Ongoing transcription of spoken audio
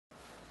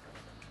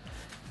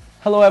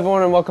Hello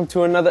everyone and welcome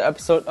to another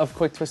episode of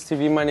Quick Twist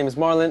TV. My name is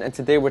Marlon and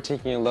today we're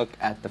taking a look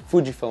at the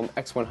Fujifilm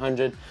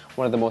X100,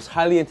 one of the most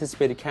highly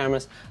anticipated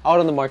cameras out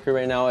on the market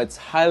right now. It's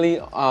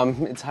highly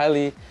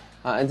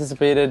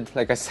anticipated,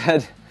 like I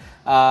said,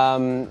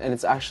 and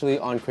it's actually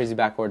on crazy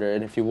back order.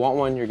 And if you want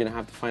one, you're gonna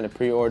have to find a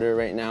pre-order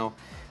right now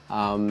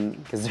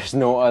because there's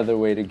no other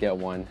way to get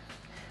one.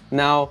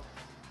 Now,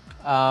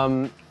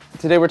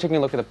 today we're taking a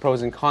look at the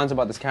pros and cons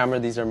about this camera.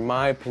 These are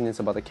my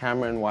opinions about the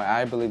camera and why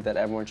I believe that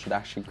everyone should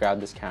actually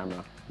grab this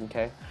camera.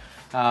 Okay.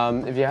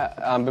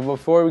 But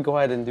before we go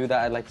ahead and do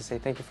that, I'd like to say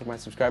thank you for my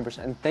subscribers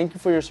and thank you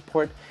for your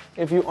support.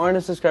 If you aren't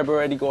a subscriber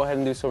already, go ahead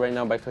and do so right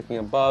now by clicking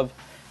above.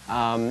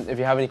 If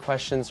you have any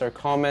questions or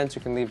comments,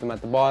 you can leave them at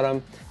the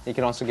bottom. You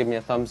can also give me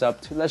a thumbs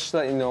up to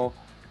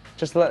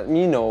let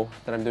me know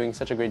that I'm doing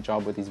such a great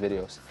job with these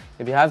videos.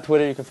 If you have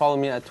Twitter, you can follow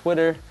me at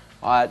Twitter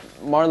at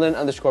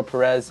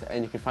Marlon_Perez,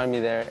 and you can find me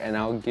there. And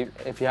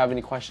if you have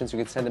any questions, you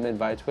can send them in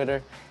via Twitter,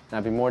 and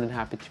I'll be more than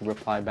happy to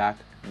reply back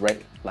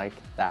right like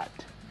that.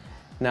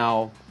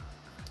 Now,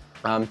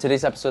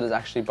 today's episode is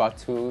actually brought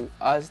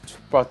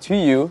to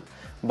you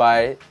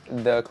by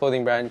the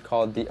clothing brand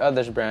called The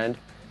Others brand,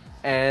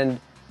 and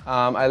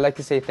I'd like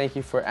to say thank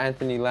you for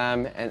Anthony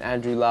Lam and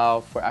Andrew Lau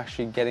for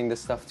actually getting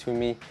this stuff to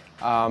me.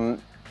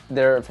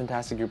 They're a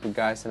fantastic group of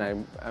guys,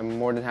 and I'm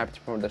more than happy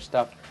to promote their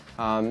stuff.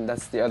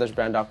 That's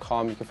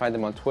theothersbrand.com. You can find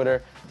them on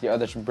Twitter, The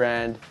Others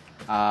Brand,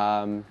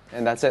 and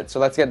that's it.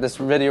 So let's get this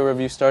video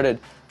review started.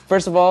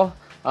 First of all,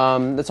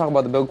 let's talk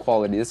about the build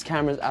quality. This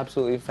camera is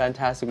absolutely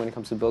fantastic when it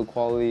comes to build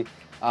quality.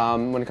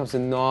 When it comes to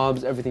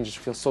knobs, everything just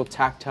feels so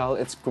tactile.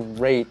 It's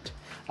great.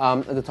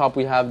 At the top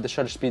we have the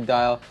shutter speed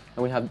dial,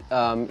 and we have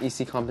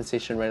EC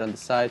compensation right on the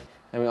side,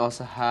 and we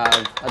also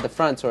have, at the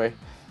front,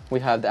 we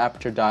have the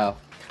aperture dial.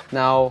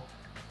 Now,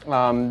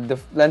 the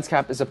lens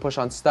cap is a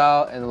push-on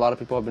style, and a lot of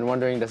people have been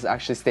wondering, does it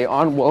actually stay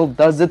on? Well,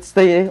 does it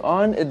stay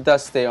on? It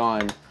does stay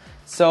on.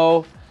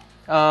 So,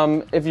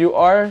 if you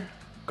are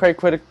quite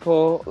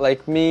critical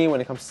like me when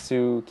it comes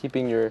to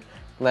keeping your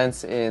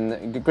lens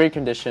in great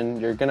condition,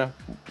 you're gonna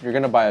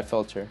buy a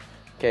filter.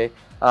 Okay.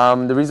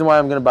 The reason why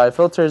I'm gonna buy a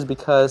filter is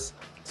because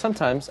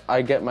sometimes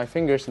I get my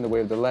fingers in the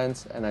way of the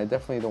lens, and I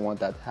definitely don't want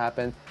that to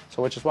happen.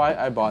 So, which is why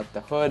I bought the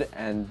hood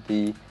and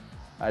the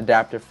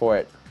adapter for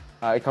it.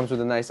 It comes with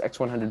a nice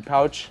X100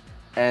 pouch,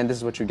 and this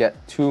is what you get: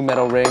 two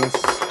metal rings,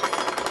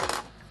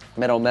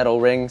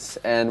 metal rings.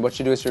 And what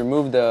you do is you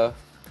remove the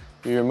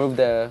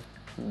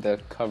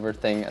cover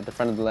thing at the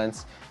front of the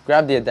lens,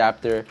 grab the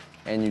adapter,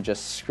 and you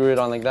just screw it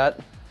on like that.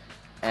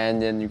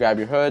 And then you grab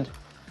your hood,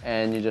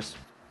 and you just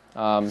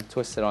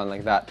twist it on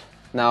like that.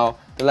 Now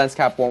the lens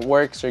cap won't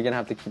work, so you're gonna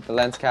have to keep the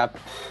lens cap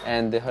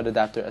and the hood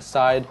adapter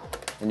aside,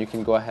 and you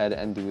can go ahead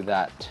and do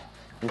that.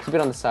 And keep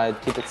it on the side,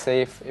 keep it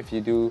safe if you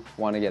do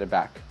want to get it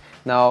back.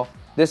 Now,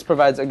 this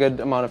provides a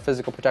good amount of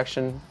physical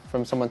protection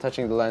from someone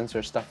touching the lens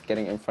or stuff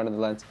getting in front of the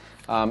lens.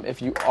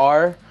 If you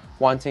are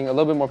wanting a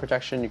little bit more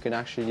protection, you can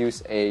actually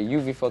use a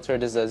UV filter.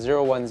 This is a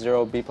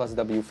 010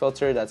 B+W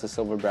filter. That's a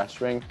silver brass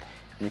ring.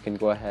 You can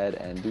go ahead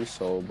and do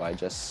so by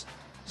just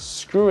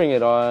screwing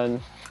it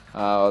on,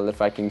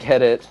 if I can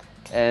get it.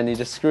 And you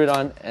just screw it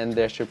on, and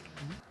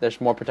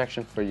there's more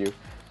protection for you.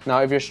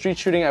 Now, if you're street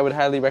shooting, I would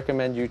highly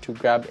recommend you to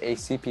grab a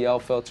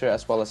CPL filter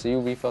as well as a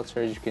UV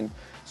filter.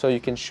 So you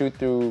can shoot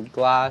through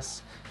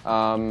glass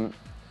and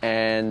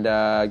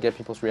get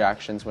people's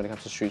reactions when it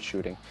comes to street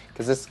shooting,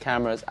 because this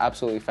camera is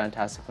absolutely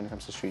fantastic when it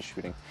comes to street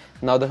shooting.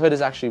 Now, the hood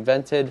is actually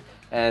vented,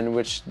 and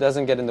which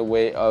doesn't get in the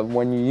way of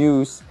when you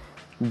use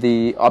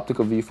the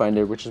optical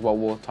viewfinder, which is what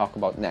we'll talk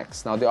about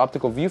next. Now, the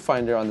optical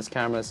viewfinder on this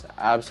camera is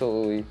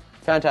absolutely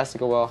fantastic.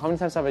 Well, how many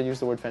times have I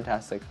used the word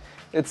fantastic?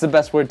 It's the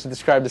best word to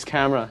describe this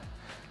camera.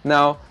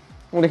 Now,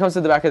 when it comes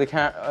to the back of the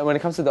camera, when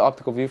it comes to the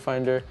optical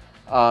viewfinder,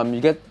 you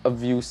get a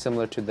view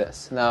similar to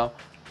this. Now,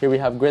 here we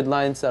have grid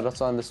lines that are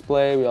also on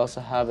display. We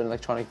also have an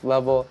electronic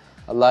level,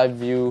 a live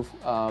view,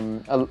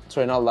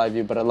 sorry, not live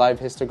view, but a live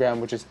histogram,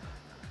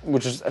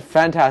 which is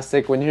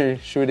fantastic when you're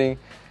shooting,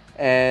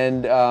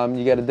 and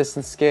you get a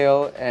distance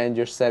scale and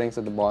your settings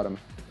at the bottom.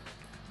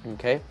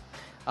 Okay,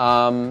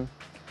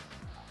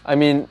 I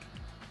mean,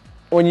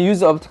 when you use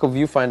the optical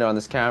viewfinder on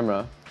this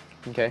camera,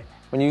 okay,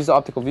 when you use the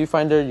optical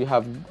viewfinder, you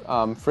have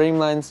frame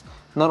lines.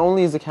 Not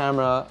only is the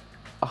camera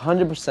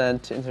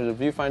 100% in terms of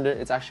viewfinder,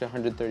 it's actually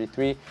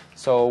 133.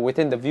 So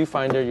within the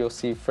viewfinder, you'll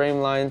see frame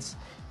lines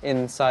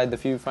inside the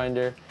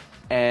viewfinder,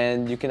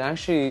 and you can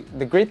actually,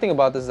 the great thing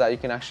about this is that you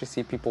can actually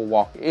see people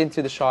walk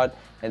into the shot,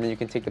 and then you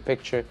can take the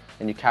picture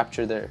and you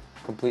capture their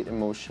complete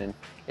emotion.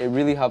 It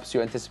really helps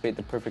you anticipate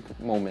the perfect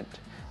moment.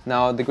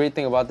 Now, the great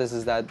thing about this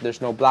is that there's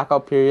no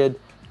blackout period,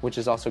 which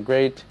is also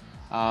great.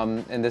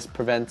 And this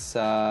prevents,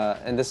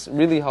 and this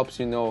really helps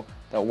you know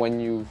that when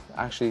you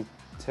actually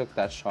took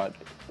that shot,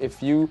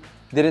 if you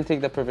didn't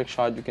take that perfect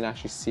shot, you can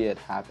actually see it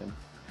happen.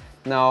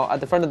 Now, at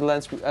the front of the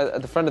lens,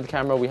 at the front of the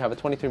camera, we have a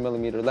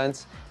 23mm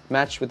lens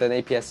matched with an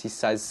APS-C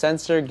size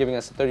sensor, giving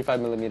us a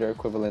 35mm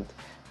equivalent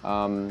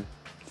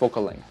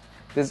focal length.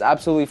 This is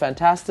absolutely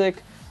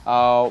fantastic.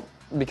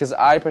 because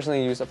I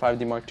personally use a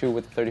 5D Mark II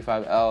with a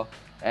 35L,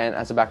 and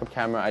as a backup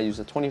camera I use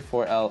a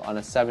 24L on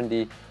a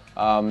 70.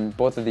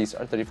 Both of these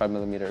are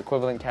 35mm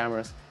equivalent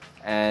cameras,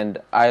 and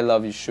I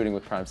love shooting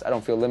with primes. I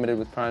don't feel limited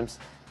with primes.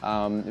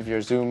 If you're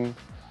a zoom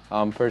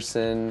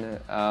person,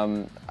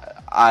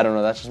 I don't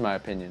know, that's just my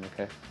opinion,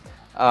 okay?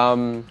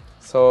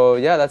 So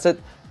yeah, that's it.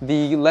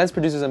 The lens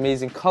produces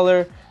amazing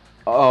color.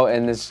 Oh,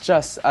 and it's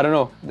just, I don't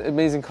know,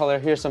 amazing color.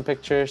 Here's some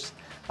pictures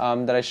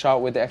that I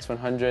shot with the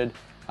X100.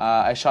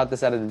 I shot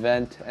this at an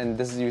event, and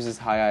this uses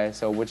high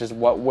ISO, which is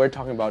what we're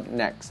talking about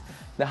next.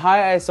 The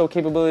high ISO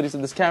capabilities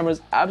of this camera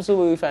is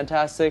absolutely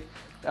fantastic,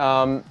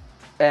 and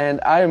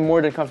I am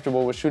more than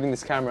comfortable with shooting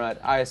this camera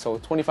at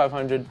ISO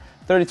 2500,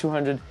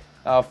 3200,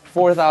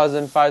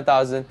 4000,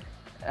 5000,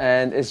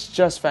 and it's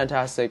just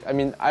fantastic. I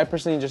mean, I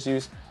personally just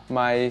use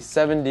my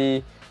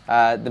 70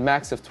 at the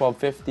max of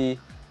 1250,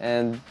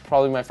 and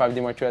probably my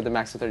 5D Mark II at the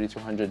max of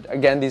 3200.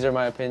 Again, these are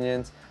my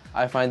opinions.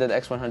 I find that the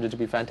X100 to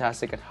be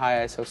fantastic at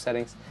high ISO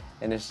settings,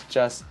 and it's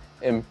just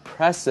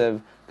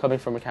impressive coming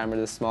from a camera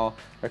this small,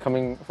 or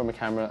coming from a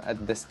camera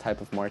at this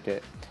type of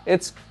market.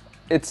 It's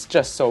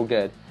just so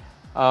good.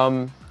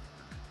 What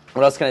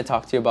else can I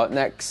talk to you about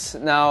next?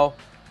 Now,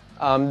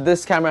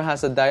 this camera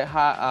has a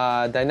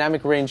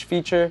dynamic range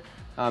feature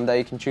that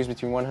you can choose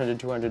between 100,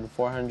 200, and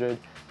 400.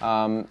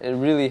 It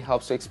really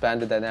helps to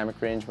expand the dynamic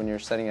range when you're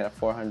setting it at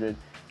 400.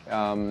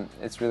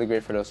 It's really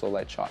great for those low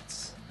light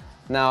shots.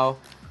 Now,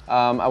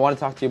 I want to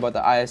talk to you about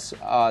the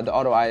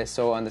auto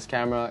ISO on this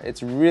camera.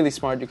 It's really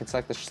smart. You can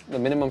select the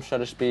minimum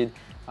shutter speed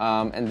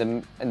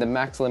and the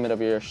max limit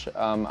of your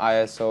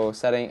ISO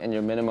setting and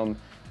your minimum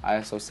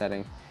ISO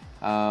setting.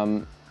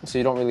 So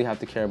you don't really have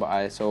to care about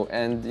ISO.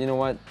 And you know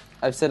what?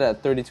 I've set it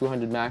at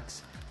 3200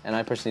 max, and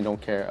I personally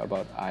don't care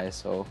about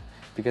ISO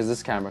because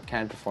this camera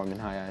can perform in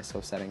high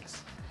ISO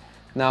settings.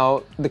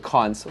 Now, the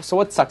cons. So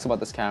what sucks about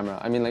this camera?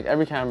 I mean, like,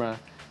 every camera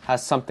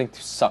has something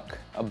to suck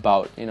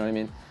about, you know what I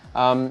mean?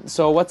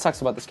 So what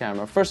sucks about this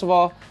camera? First of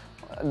all,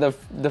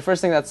 the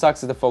first thing that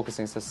sucks is the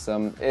focusing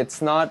system.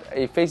 It's not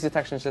a face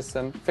detection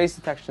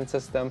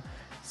system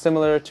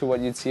similar to what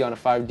you'd see on a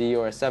 5D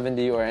or a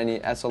 7D or any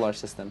SLR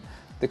system.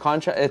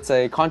 It's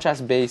a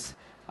contrast-based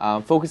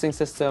focusing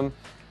system,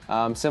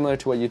 similar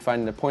to what you'd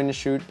find in a point and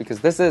shoot, because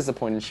this is a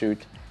point and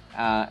shoot,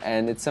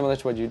 and it's similar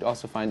to what you'd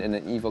also find in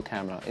an EVO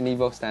camera. An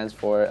EVO stands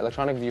for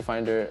Electronic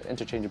Viewfinder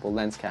Interchangeable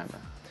Lens Camera,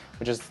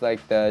 which is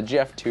like the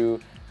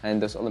GF2 and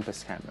those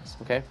Olympus cameras,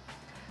 okay?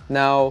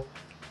 Now,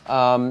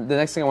 the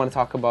next thing I want to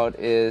talk about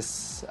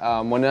is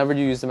whenever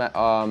you use the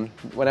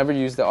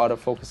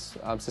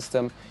autofocus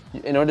system,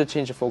 in order to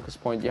change the focus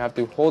point, you have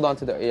to hold on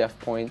to the AF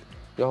point,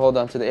 you hold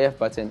on to the AF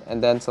button,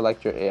 and then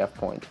select your AF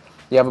point.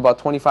 You have about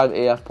 25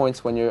 AF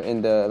points when you're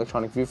in the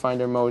electronic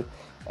viewfinder mode,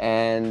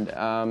 and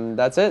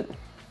that's it.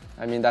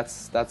 I mean,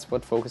 that's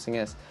what focusing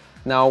is.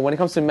 Now, when it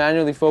comes to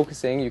manually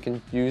focusing, you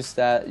can use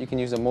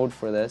a mode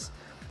for this,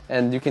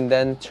 and you can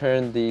then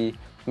turn the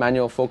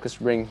manual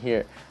focus ring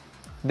here.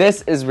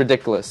 This is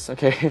ridiculous,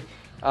 okay?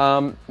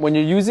 When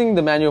you're using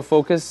the manual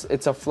focus,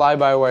 it's a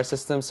fly-by-wire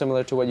system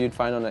similar to what you'd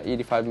find on an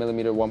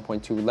 85mm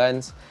 1.2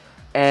 lens,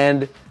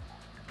 and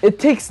it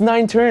takes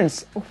 9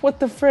 turns. What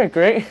the frick,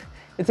 right?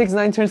 It takes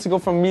 9 turns to go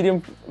from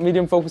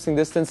medium focusing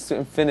distance to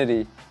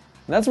infinity.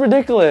 That's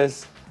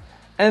ridiculous.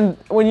 And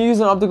when you use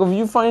an optical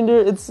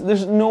viewfinder,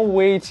 there's no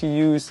way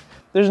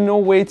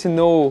to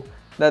know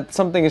that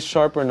something is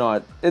sharp or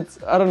not.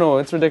 I don't know,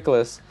 it's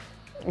ridiculous.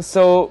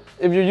 So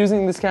if you're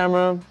using this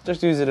camera,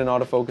 just use it in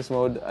autofocus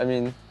mode. I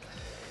mean,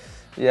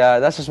 yeah,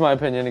 that's just my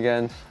opinion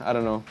again. I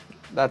don't know.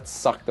 That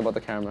sucked about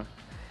the camera.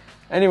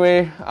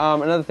 Anyway,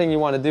 another thing you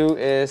want to do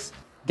is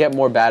get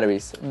more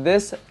batteries.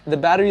 The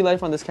battery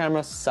life on this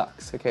camera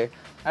sucks, okay?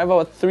 I have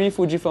about 3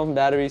 Fujifilm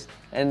batteries,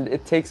 and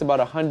it takes about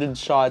 100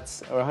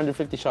 shots or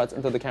 150 shots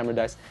until the camera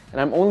dies. And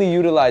I'm only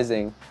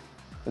utilizing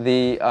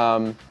the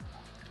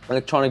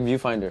electronic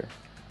viewfinder.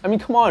 I mean,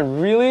 come on,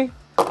 really?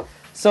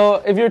 So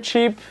if you're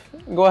cheap,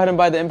 go ahead and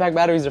buy the impact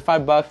batteries. They're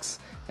 $5,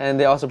 and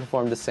they also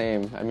perform the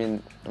same. I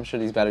mean, I'm sure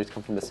these batteries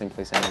come from the same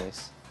place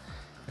anyways.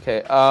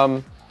 Okay,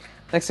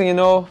 next thing you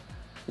know,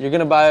 you're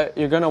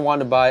gonna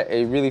want to buy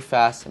a really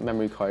fast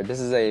memory card.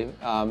 This is a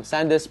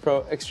SanDisk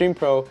Pro Extreme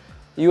Pro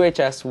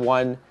UHS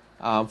 1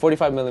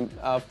 45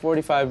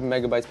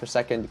 megabytes per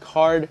second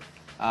card.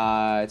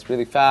 It's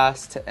really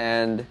fast,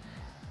 and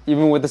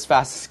even with this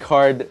fastest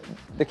card,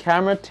 the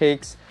camera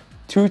takes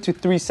 2 to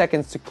 3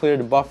 seconds to clear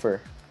the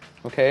buffer.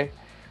 Okay,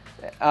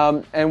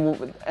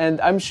 and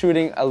I'm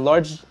shooting a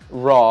large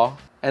RAW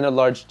and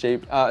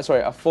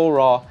a full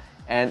RAW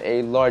and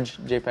a large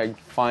JPEG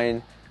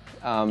fine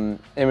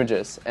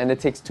images, and it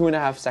takes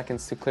 2.5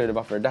 seconds to clear the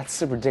buffer. That's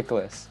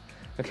ridiculous.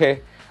 Okay,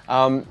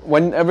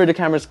 whenever the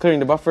camera is clearing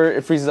the buffer,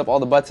 it freezes up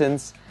all the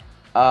buttons,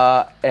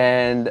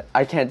 and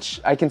I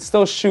can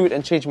still shoot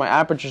and change my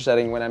aperture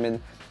setting when I'm in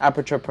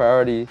aperture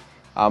priority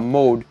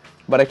mode,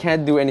 but I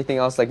can't do anything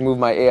else like move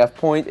my AF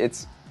point.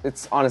 It's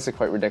honestly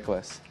quite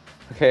ridiculous.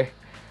 Okay,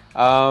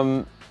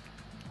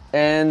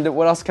 and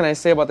what else can I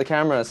say about the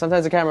camera?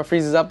 Sometimes the camera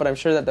freezes up, but I'm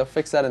sure that they'll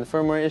fix that in the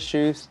firmware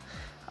issues.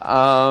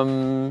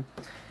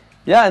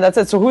 Yeah, and that's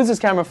it. So who is this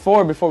camera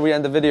for before we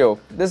end the video?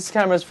 This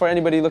camera is for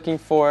anybody looking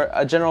for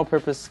a general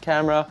purpose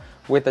camera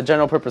with a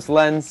general purpose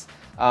lens.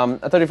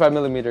 A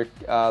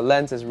 35mm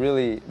lens is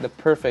really the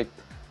perfect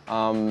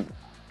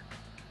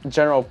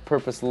general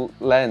purpose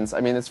lens. I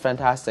mean, it's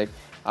fantastic.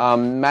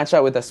 Match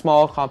that with a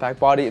small compact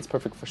body. It's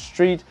perfect for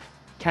street,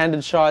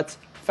 candid shots,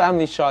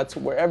 family shots,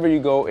 wherever you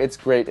go, it's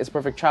great. It's a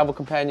perfect travel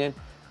companion.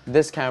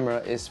 This camera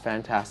is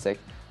fantastic.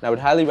 And I would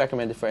highly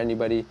recommend it for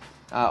anybody.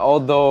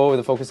 Although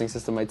the focusing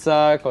system might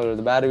suck, or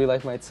the battery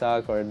life might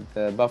suck, or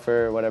the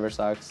buffer, whatever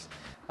sucks.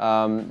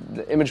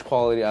 The image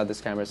quality out of this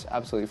camera is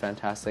absolutely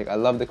fantastic. I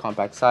love the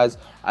compact size.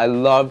 I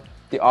love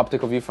the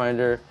optical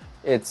viewfinder.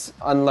 It's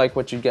unlike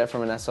what you get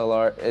from an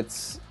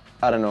SLR.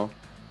 I don't know,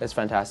 it's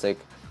fantastic.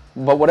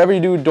 But whatever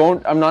you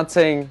do, I'm not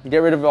saying get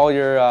rid of all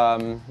your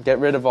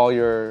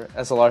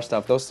SLR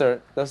stuff.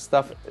 Those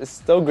stuff is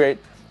still great.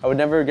 I would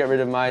never get rid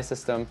of my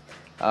system.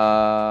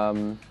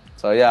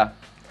 So yeah,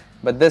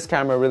 but this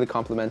camera really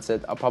complements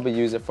it. I'll probably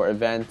use it for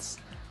events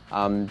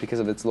because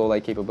of its low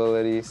light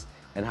capabilities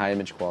and high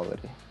image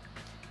quality.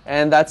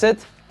 And that's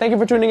it. Thank you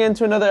for tuning in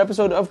to another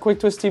episode of Quick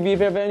Twist TV. If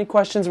you have any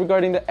questions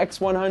regarding the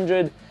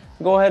X100,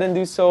 go ahead and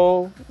do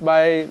so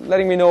by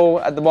letting me know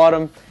at the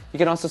bottom. You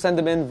can also send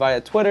them in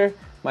via Twitter.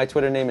 My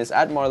Twitter name is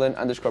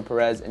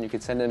 @Marlon_Perez, and you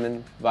can send them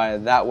in via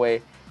that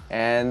way.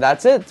 And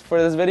that's it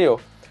for this video.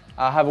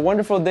 Have a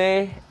wonderful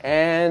day,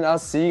 and I'll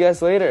see you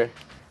guys later.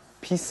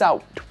 Peace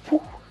out.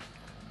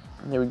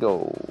 Here we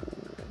go.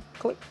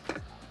 Click.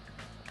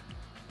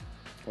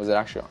 Was it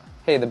actually on?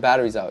 Hey, the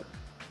battery's out.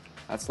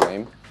 That's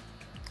lame.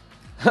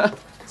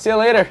 See you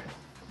later.